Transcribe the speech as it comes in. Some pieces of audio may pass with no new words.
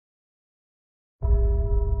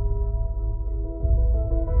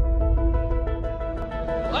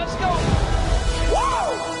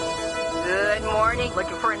morning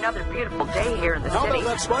looking for another beautiful day here in the How city. about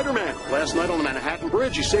that Spider-Man? Last night on the Manhattan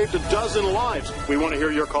Bridge, he saved 12 lives. We want to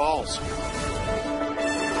hear your calls.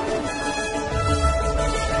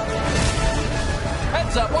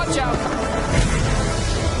 Heads up, watch out!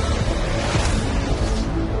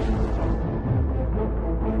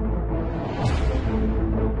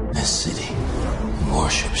 This city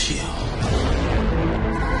worships you.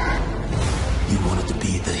 You wanted to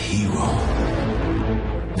be the hero.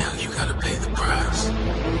 Now you gotta pay the price.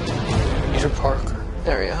 Peter Parker,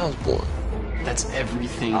 Harry Osborn. That's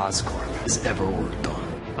everything Oscorp has ever worked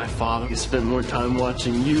on. My father has spent more time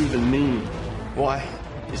watching you than me. Why?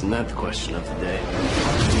 Isn't that the question of the day?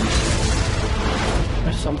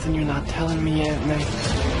 There's something you're not telling me, Aunt May.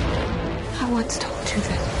 I once told you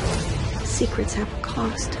that secrets have a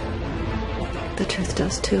cost. The truth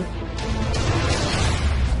does too.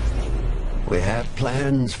 We have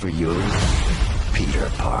plans for you, Peter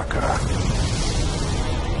Parker.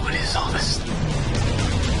 What is all this?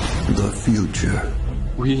 The future.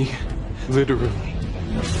 We literally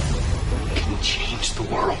can change the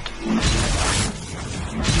world.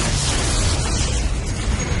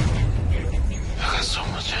 I got so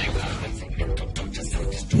much anger.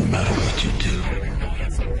 No matter what you do,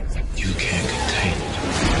 you can't contain it.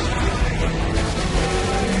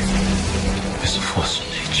 It's a force of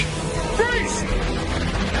nature. Freeze!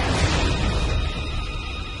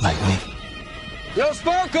 Like me. Yo,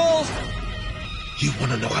 Sparkles! You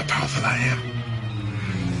want to know how powerful I am?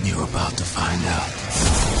 You're about to find out.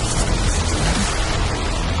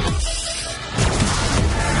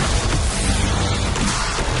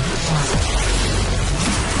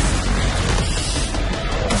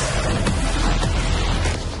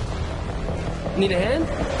 Need a hand?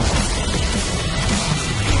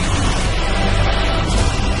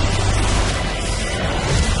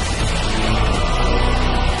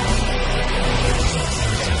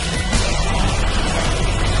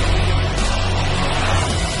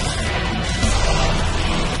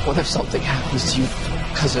 What if something happens to you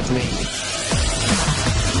because of me?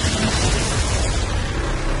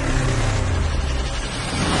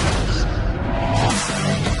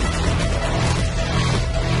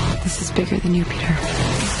 This is bigger than you, Peter.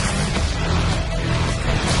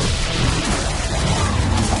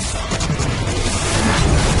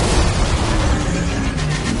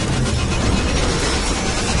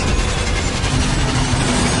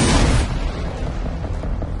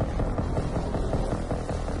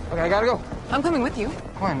 Okay, I gotta go. I'm coming with you.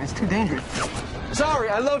 Gwen, it's too dangerous. Sorry,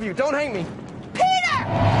 I love you. Don't hate me.